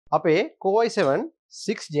අපේ Core i7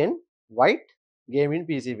 6th Gen white gaming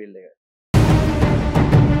PC build එක.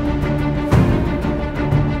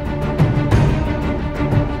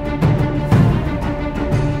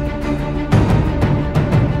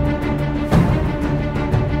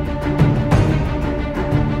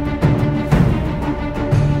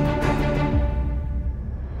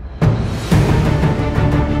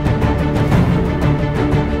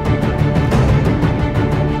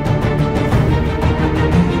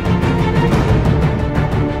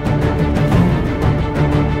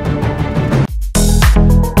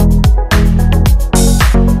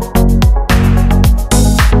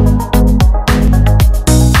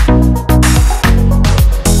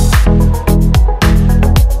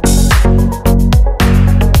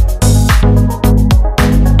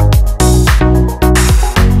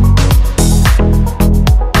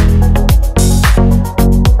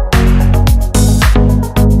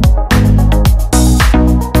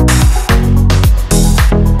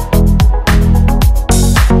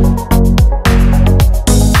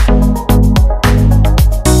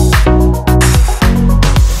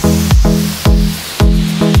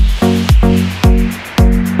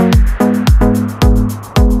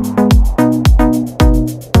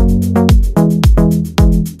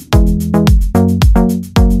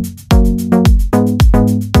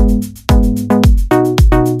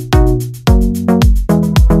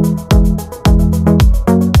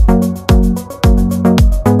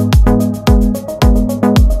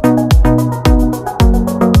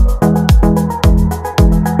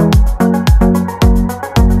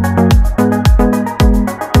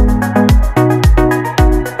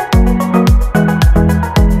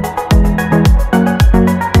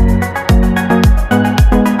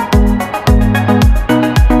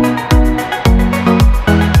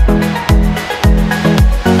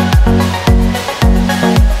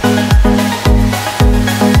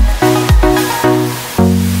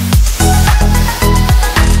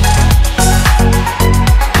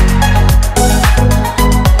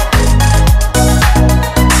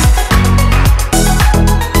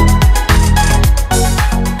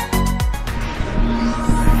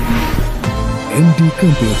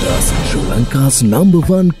 Computers, Sri Lanka's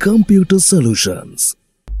 #1 computer solutions.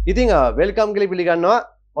 ඉතින් welcome කියලා පිළිගන්නවා.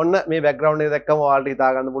 ඔන්න මේ බෑග්ග්‍රවුන්ඩ් එක දැක්කම ඔයාලට හිතා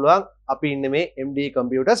ගන්න පුළුවන් අපි ඉන්නේ මේ MD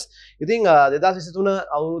Computers. ඉතින් 2023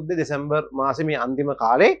 අවුරුද්දේ දෙසැම්බර් මාසේ මේ අන්තිම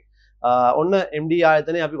කාලේ ඔන්න MD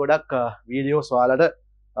ආයතනයේ අපි ගොඩක් වීඩියෝස් ඔයාලට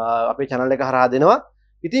අපේ channel එක හරහා දෙනවා.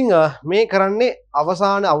 ඉතින් මේ කරන්නේ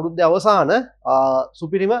අවුරුද්දේ අවසාන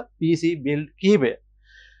සුපිරිම PC build කිහිපය.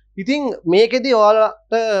 ඉතින් මේකෙදි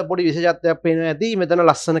ඔයාලට පොඩි විශේෂත්වයක් පේනවා ඇති. මෙතන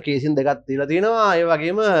ලස්සන කේසින් දෙකක් දීලා තියෙනවා. ඒ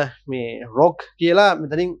වගේම මේ ROG කියලා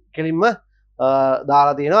මෙතනින් කෙලින්ම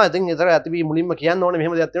දාලා තියෙනවා. ඉතින් ඒතර ඇතිවි මුලින්ම කියන්න ඕනේ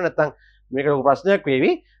මෙහෙම දෙයක් තියෙනවා නැත්නම් මේක ලොකු ප්‍රශ්නයක්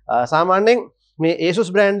වේවි. සාමාන්‍යයෙන් මේ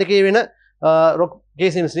Asus brand එකේ වෙන ROG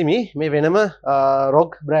casings නෙමෙයි මේ වෙනම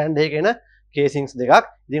ROG brand එකේ එන casings දෙකක්.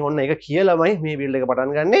 ඉතින් ඔන්න ඒක කියලාමයි මේ build එක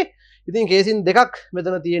පටන් ගන්නෙ. ඉතින් casing දෙකක්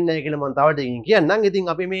මෙතන තියෙන්නේ කියලා මම තව ටිකකින් කියන්නම්. ඉතින්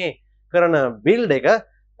අපි මේ කරන build එක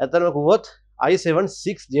ඇත්තටම කිව්වොත් i7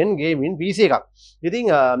 6th Gen gaming PC එකක්. ඉතින්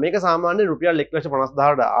මේක සාමාන්‍යයෙන් රුපියල්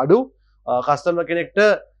 1,50,000ට අඩු කස්ටමර් කෙනෙක්ට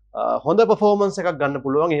හොඳ performance එකක් ගන්න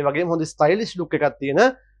පුළුවන්. ඒ වගේම හොඳ stylish look එකක් තියෙන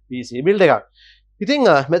PC build එකක්. ඉතින්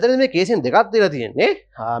මෙතනදී මේ casing දෙකක් දීලා තියෙන්නේ.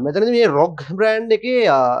 මෙතනදී මේ ROG brand එකේ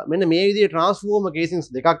මෙන්න මේ විදිහේ transformer casings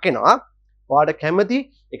දෙකක් එනවා. ඔයාලට කැමති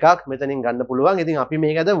එකක් මෙතනින් ගන්න පුළුවන්. ඉතින් අපි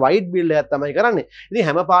මේක අද white build එකක් තමයි කරන්නේ. ඉතින්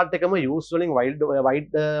හැම part එකම use වලින්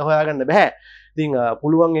white හොයාගන්න බෑ. ඉතින්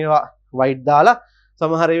පුළුවන් ඒවා white දාලා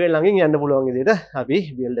සමහර ඒවා ළඟින් යන්න පුළුවන් විදිහට අපි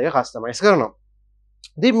build එක customize කරනවා.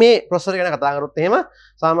 ඉතින් මේ processor ගැන කතා කරොත් එහෙම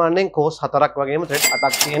සාමාන්‍යයෙන් cores 4ක් වගේම thread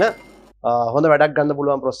 8ක් තියෙන හොඳ වැඩක් ගන්න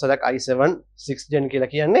පුළුවන් processor එකක් i7 6th Gen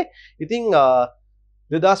කියලා කියන්නේ. ඉතින්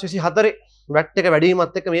 2024 වැට් එක වැඩි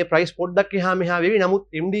වීමත් එක්ක මේ price පොඩ්ඩක් එහා මෙහා වෙවි. නමුත්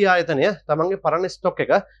MD ආයතනය තමන්ගේ පරණ stock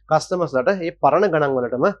එක customers ලට මේ පරණ ගණන්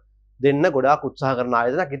වලටම දෙන්න ගොඩාක් උත්සාහ කරන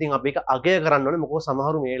ආයතනයක්. ඉතින් අපි ඒක අගය කරන්න ඕනේ. මොකද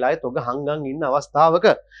සමහරු මේ වෙලාවේ තොග හංගන් ඉන්න අවස්ථාවක.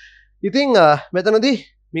 ඉතින් මෙතනදී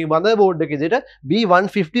මේ motherboard එක විදිහට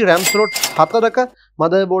B150 RAM slot 4ක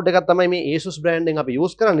motherboard එකක් තමයි මේ Asus brand එකෙන් අපි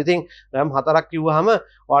use කරන්නේ. ඉතින් RAM 4ක් කිව්වහම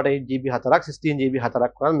ඔයාලට 8GB 4ක් 16GB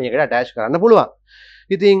 4ක් වගේ මේකට attach කරන්න පුළුවන්.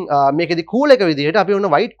 ඉතින් මේකෙදි cool එක විදිහට අපි ඔන්න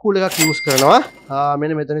white cool එකක් use කරනවා.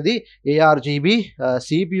 මෙන්න මෙතනදී ARGB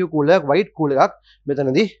CPU cool එකක් white cool එකක්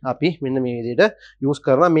මෙතනදී අපි මෙන්න මේ විදිහට use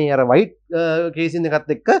කරනවා. මේ අර white casing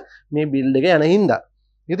එකත් එක්ක මේ build එක යන හින්දා.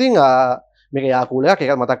 ඉතින් මේක යා cool එකක්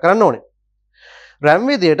ඒක මතක් කරන්න ඕනේ. RAM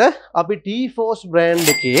විදිහට අපි T-Force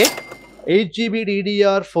brand එකේ 8GB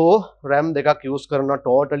DDR4 RAM දෙකක් use කරනවා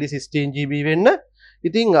totally 16GB වෙන්න.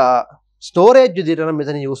 ඉතින් ස්ටෝරේජ් විදිහට නම්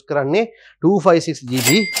මෙතන යූස් කරන්නේ 256GB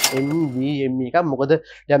NVMe එකක්. මොකද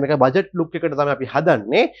දැන් මේක බජට් ලුක් එකට තමයි අපි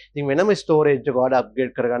හදන්නේ. ඉතින් වෙනම ස්ටෝරේජ් එක ඔයාලට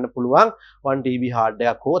අප්ග්‍රේඩ් කරගන්න පුළුවන්. 1TB හાર્ඩ්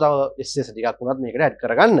එකක් හෝ තව SSD එකක් වුණත් මේකට ඇඩ්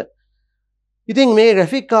කරගන්න. ඉතින් මේ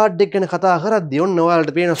ග්‍රැෆික් කාඩ් එක ගැන කතා කරද්දී ඔන්න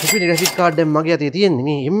ඔයාලට පේන සුපිරි ග්‍රැෆික් කාඩ් එකක් මගේ අතේ තියෙන්නේ.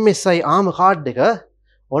 මේ MSI ARM කාඩ් එක.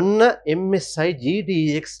 ඔන්න MSI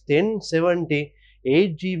GDDR6X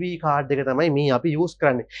 8GB කාඩ් එක තමයි මේ අපි යූස්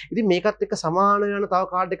කරන්නේ. ඉතින් මේකත් එක්ක සමාන වෙන තව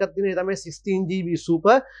කාඩ් එකක් තියෙනවා. ඒ තමයි 16GB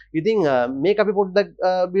Super. ඉතින් මේක අපි පොඩ්ඩක්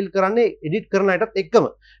බිල්ඩ් කරන්නේ එඩිට් කරන අයටත් එක්කම.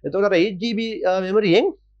 එතකොට අර 8GB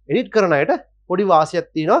මෙමරියෙන් එඩිට් කරන අයට පොඩි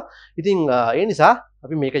වාසියක් තියෙනවා. ඉතින් ඒ නිසා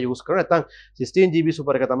අපි මේක යූස් කරනවා. නැත්නම් 16GB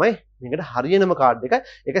Super එක තමයි මේකට හරියනම කාඩ් එක.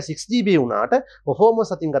 ඒක 6GB වුණාට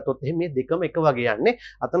performance අතින් ගත්තොත් එහෙනම් මේ දෙකම එක වගේ යන්නේ.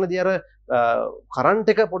 අතනදී අර කරන්ට්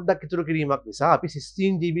එක පොඩ්ඩක් ඉතුරු කිරීමක් නිසා අපි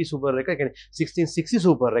 16GB Super එක කියන්නේ 1660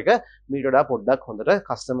 Super එක මීට වඩා පොඩ්ඩක් හොඳට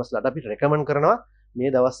කස්ටමර්ස්ලාට අපි රෙකමන්ඩ් කරනවා මේ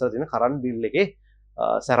දවස්වල තියෙන කරන්ට් බිල් එකේ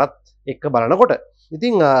සැරත් එක්ක බලනකොට.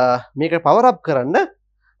 ඉතින් මේක පවර් අප් කරන්න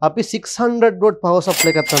අපි 600W power supply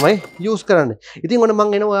එකක් තමයි යූස් කරන්නේ. ඉතින් ඔන්න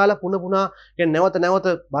මම එනවා ඔයාලා පුනා කියන්නේ නැවත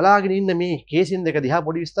බලාගෙන ඉන්න මේ කේසින් දෙක දිහා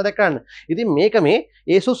පොඩි විස්තරයක් කරන්න. ඉතින් මේක මේ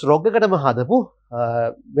Asus ROG එකටම හදපු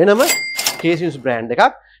වෙනම කේසින්ස් බ්‍රෑන්ඩ්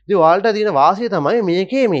එකක්. ඉතින් ඔයාලට තියෙන වාසිය තමයි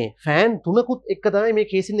මේකේ මේ ෆෑන් තුනකුත් එක්ක තමයි මේ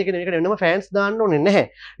කේසින් එකේ මේකට වෙනම ෆෑන්ස් දාන්න ඕනේ නැහැ.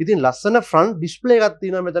 ඉතින් ලස්සන ෆ්‍රන්ට් ඩිස්ප්ලේ එකක්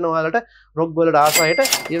තියෙනවා මෙතන ඔයාලට ROG වලට ආසයට.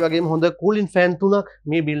 ඒ වගේම හොඳ කූලින් ෆෑන් තුනක්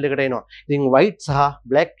මේ බිල්ඩ් එකට එනවා. ඉතින් white සහ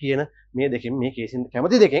black කියන මේ දෙකෙන් මේ කේසින්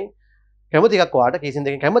කැමති එකක් වාට කේසින්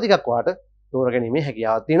දෙකෙන් කැමති එකක් වාට තෝරගැනීමේ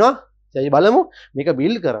හැකියාවක් තියෙනවා. අපි බලමු මේක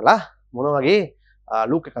බිල්ඩ් කරලා මොන වගේ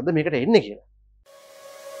ලුක් එකක්ද මේකට එන්නේ කියලා.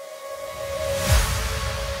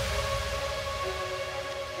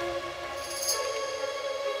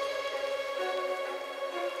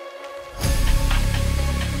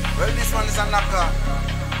 Well, this one is a knocker.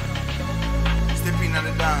 Stepping on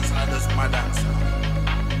the dance and I just my dance.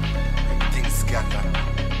 Everything's scattered.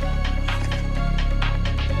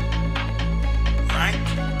 Right?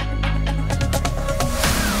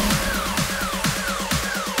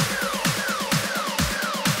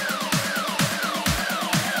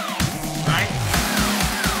 Right?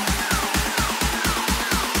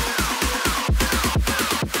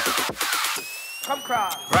 Come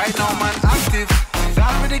cross. Right now, man, active.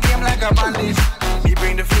 Down with the game like a bandit. Me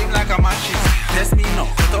bring the flame like a matches. That's me no.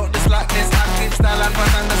 Cut out the slackness, active style and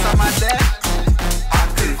pattern. That's a man there.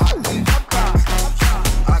 Active.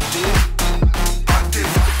 Active.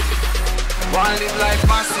 Active. One live life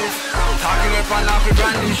massive. Talking up and off the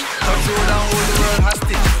brandish. Touch road and hold the world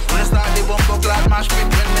hostage. When I start the bumper clad mash pit.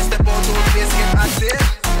 When me step out to the place get active.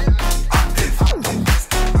 Active.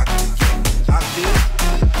 Active. Active.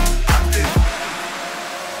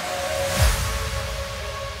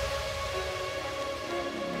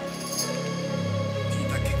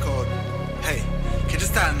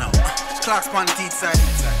 Style now. Clocks on the teeth side.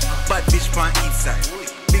 Bad bitch on each side.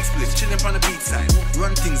 Big splits chillin' on the beat side.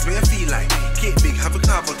 Run things where you feel like. Cake big, have a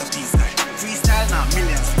carve out a piece line. Freestyle now,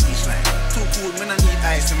 millions for each line. Too cool, man, I need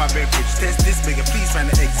ice in my beverage. Test this bigger, please find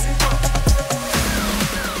the exit.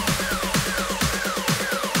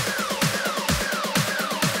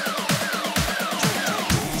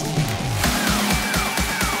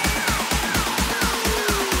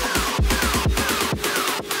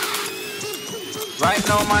 Right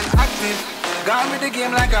now, man, active. Gone with the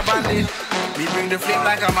game like a bandit. We bring the flame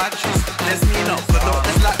like a mattress. Let's me know. Cut out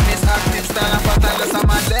the slackness, active style and pattern. That's a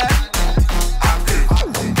man there. Active.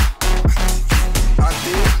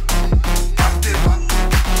 Active. Active.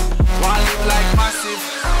 One live like massive.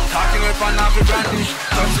 Talking up and off the brandish.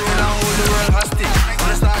 Touch road and hold the world hostage.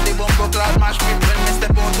 When I start the bumper clad mash pit. When me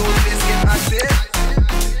step out to the place get active.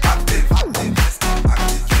 Active. Active.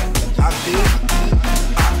 Active.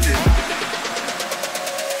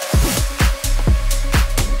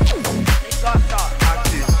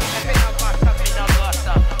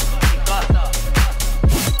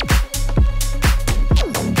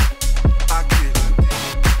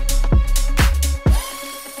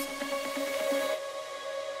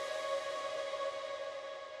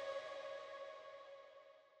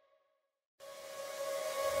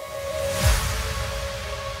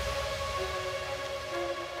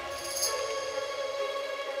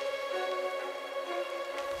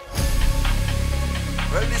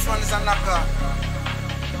 Well, this one is a knocker.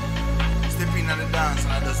 Stepping on the dance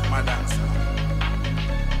and I just my dance.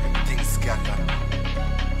 Everything's scattered.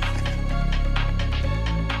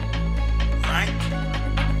 Right?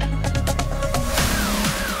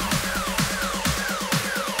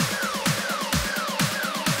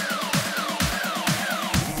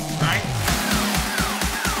 Right?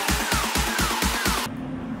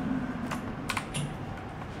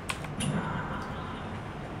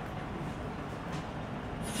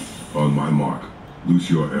 a mark. Loose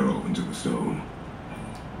your arrow into the stone.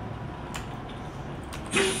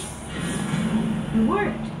 It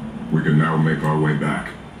worked. We can now make our way back.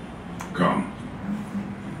 Come.